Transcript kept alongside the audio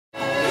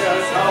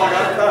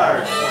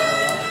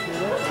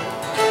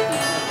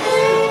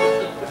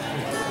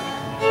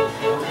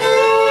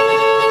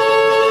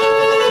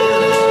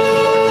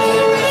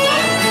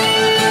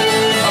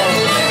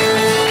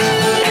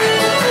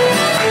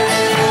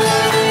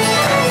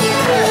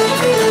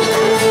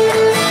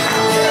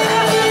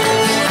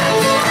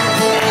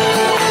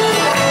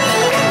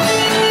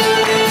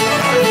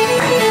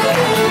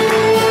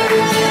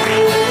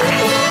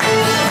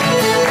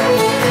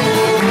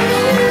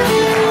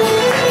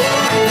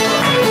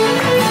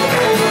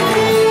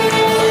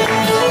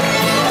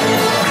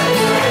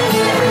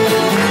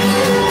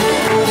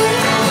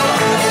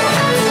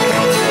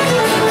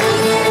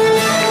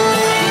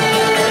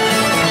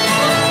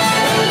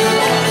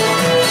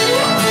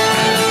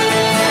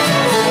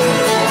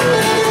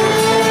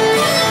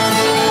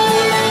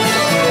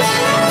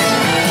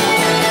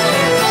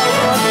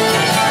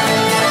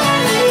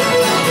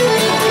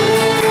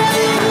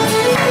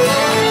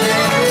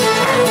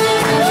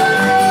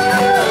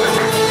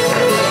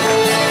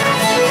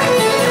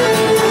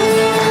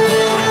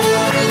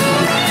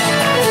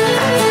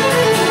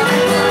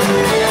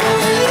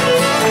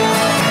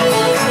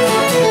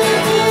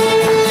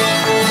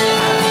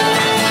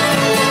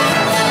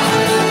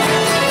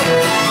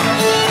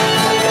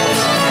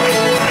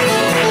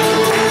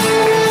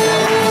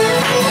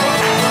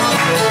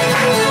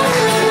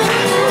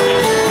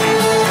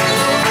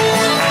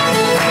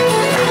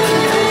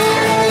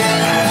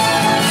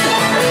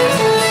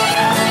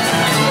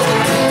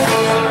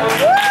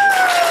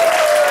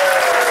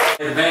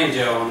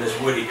banjo on this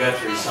Woody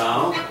Guthrie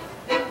song.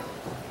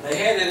 They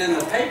had it in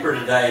the paper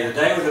today.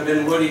 Today would have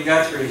been Woody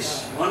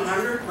Guthrie's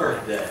 100th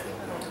birthday.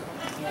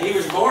 He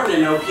was born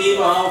in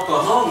Okima,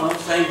 Oklahoma,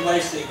 same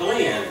place that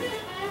Glenn.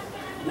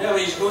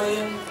 Nellie's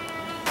Glenn.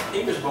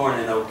 He was born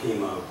in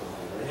Okima, Oklahoma.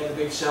 They had a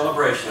big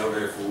celebration over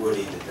there for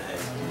Woody today.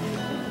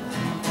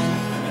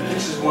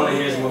 This is one of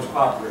his most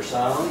popular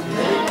songs.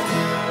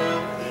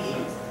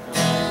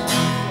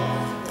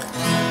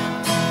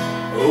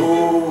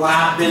 Oh,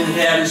 I've been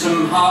having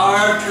some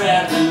hard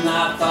traveling,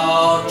 I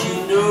thought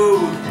you knew.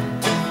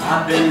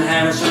 I've been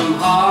having some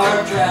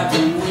hard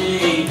traveling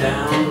way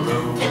down the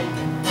road.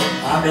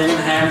 I've been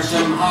having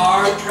some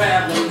hard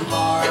traveling,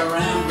 hard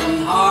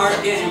rambling,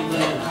 hard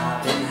gambling.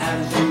 I've been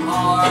having some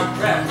hard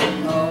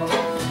traveling, oh.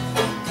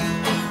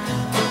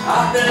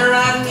 I've been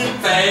riding in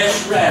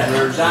fast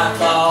rattlers, I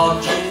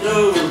thought you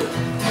knew.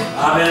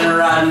 I've been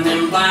riding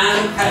in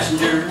blind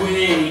passengers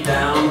way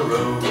down the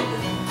road.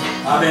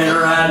 I've been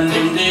riding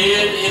them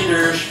dead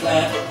enders,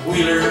 flat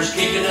wheelers,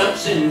 kicking up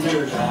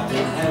cinders. I've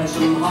been having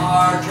some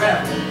hard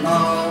traveling,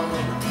 Lord.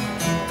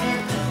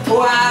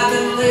 Oh, I've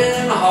been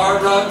living in a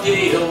hard rock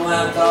jail,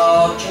 I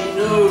thought you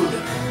knew.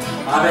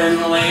 I've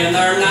been laying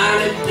there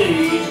 90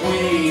 days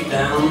way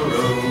down the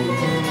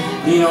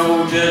road. The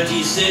old judge,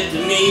 he said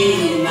to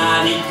me,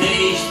 90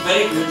 days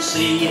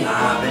vagrancy, and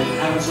I've been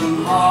having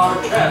some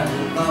hard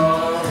traveling,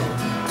 Lord.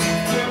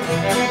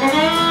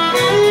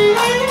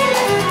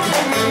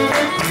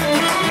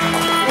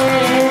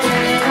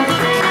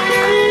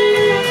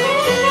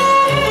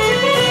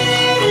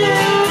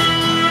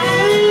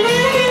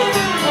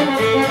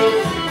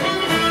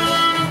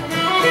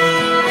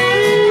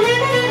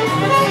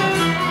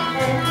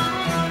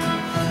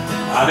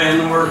 I've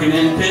been working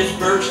in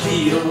Pittsburgh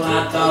steel,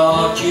 I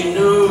thought you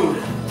knew.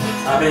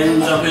 I've been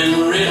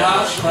dumping red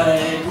hot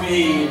slag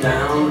way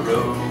down the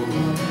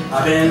road.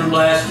 I've been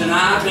blasting,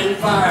 I've been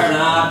firing,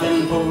 I've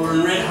been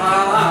pouring red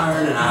hot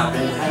iron, and I've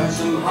been having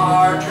some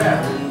hard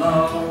traveling,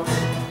 Lord.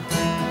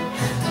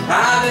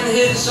 I've been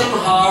hitting some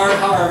hard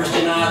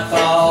harvesting, I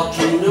thought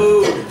you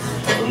knew.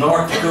 From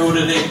North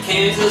Dakota to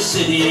Kansas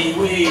City,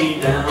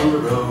 way down the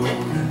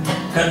road.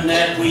 Cutting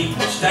that wheat,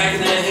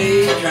 stacking that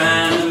hay,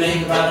 trying to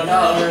make about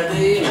 $1 a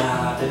day, and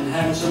I've been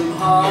having some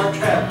hard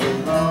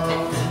traveling,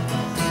 Lord.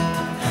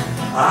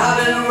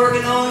 I've been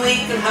working on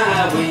Lincoln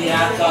Highway,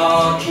 I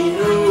thought you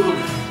knew.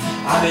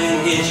 I've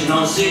been hitching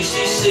on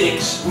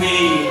 66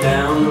 way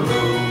down the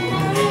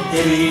road.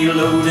 Heavy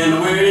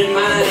loading, wearing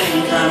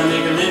mine, trying to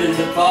make a living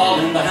but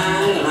falling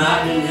behind, and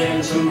I've been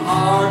having some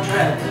hard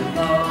traveling,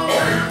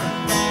 Lord.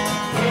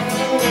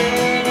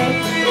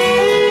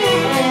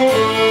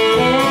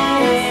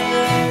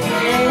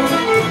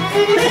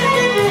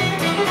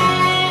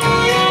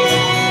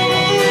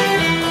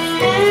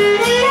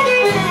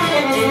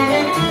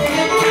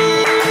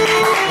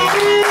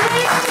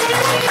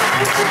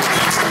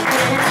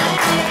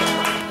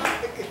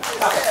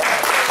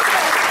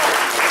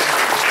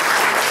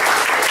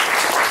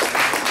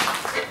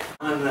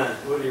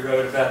 Woody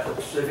wrote about the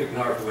Pacific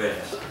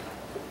Northwest.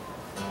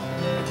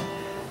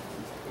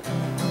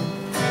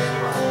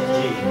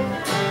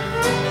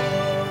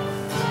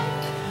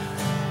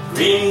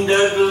 Green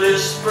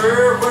Douglas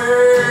fir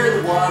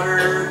where the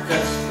water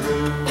cuts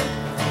through.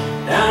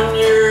 Down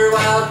near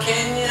wild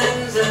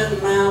canyons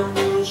and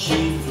mountains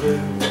she flew.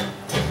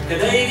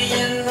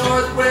 Canadian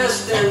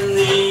Northwest and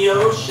the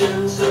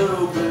ocean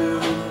so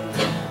blue.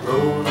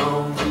 Roll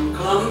on from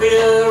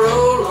Columbia,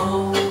 roll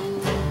on.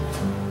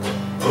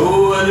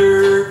 Oh,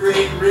 other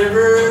great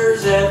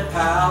rivers add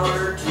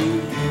power to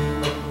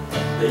you.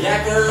 The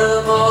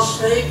Yakima,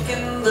 Snake,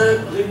 and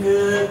the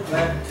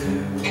Gliga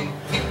too.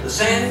 The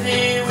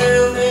Sandy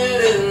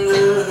Willamette and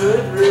the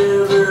Hood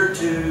River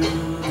too.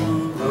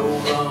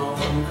 Roll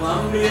on,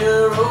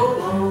 Columbia,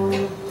 roll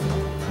on.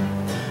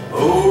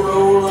 Oh,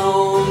 roll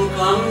on,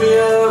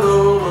 Columbia,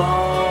 roll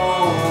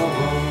on.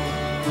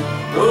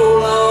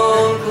 Roll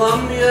on,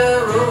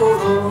 Columbia, roll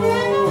on.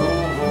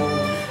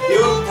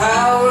 Your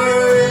power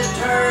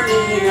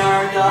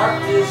our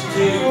darkness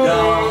to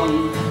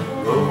dawn.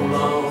 Roll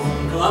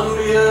on,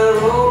 Columbia,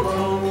 roll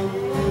on.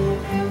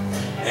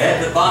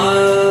 At the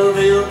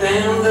Bonneville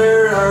Dam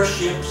there are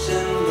ships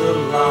in the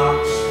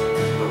locks.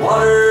 The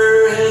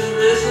water has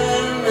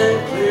risen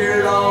and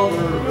cleared all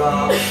the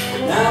rocks.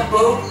 Now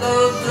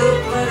boatloads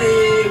of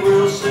plenty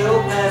will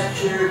sail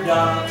past your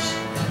docks.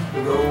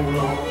 Roll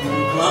on,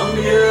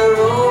 Columbia,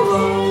 roll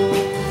on.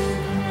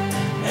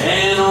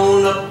 And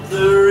on up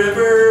the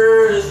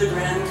river is the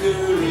Grand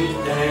Coulee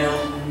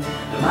Dam.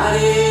 The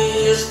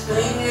mightiest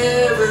thing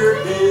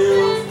ever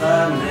built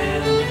by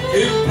man,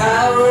 to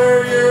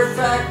power your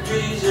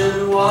factories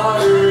and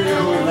water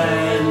your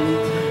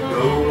land.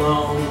 Roll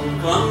on,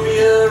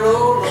 Columbia,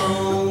 roll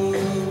on.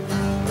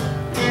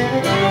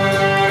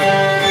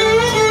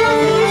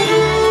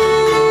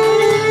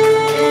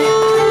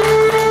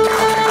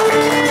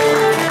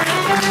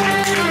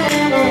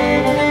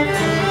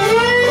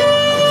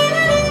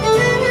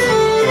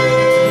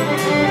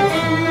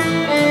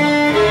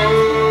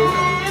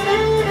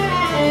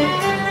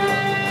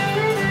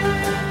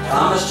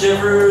 Thomas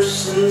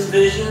Jefferson's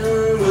vision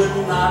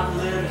would not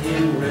let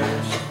him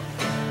rest.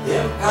 The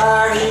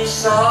empire he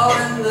saw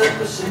in the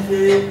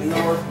Pacific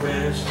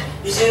Northwest.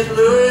 He sent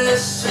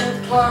Lewis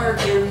and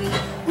Clark and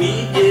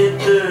we did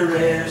the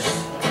rest.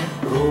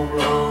 Roll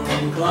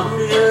on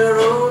Columbia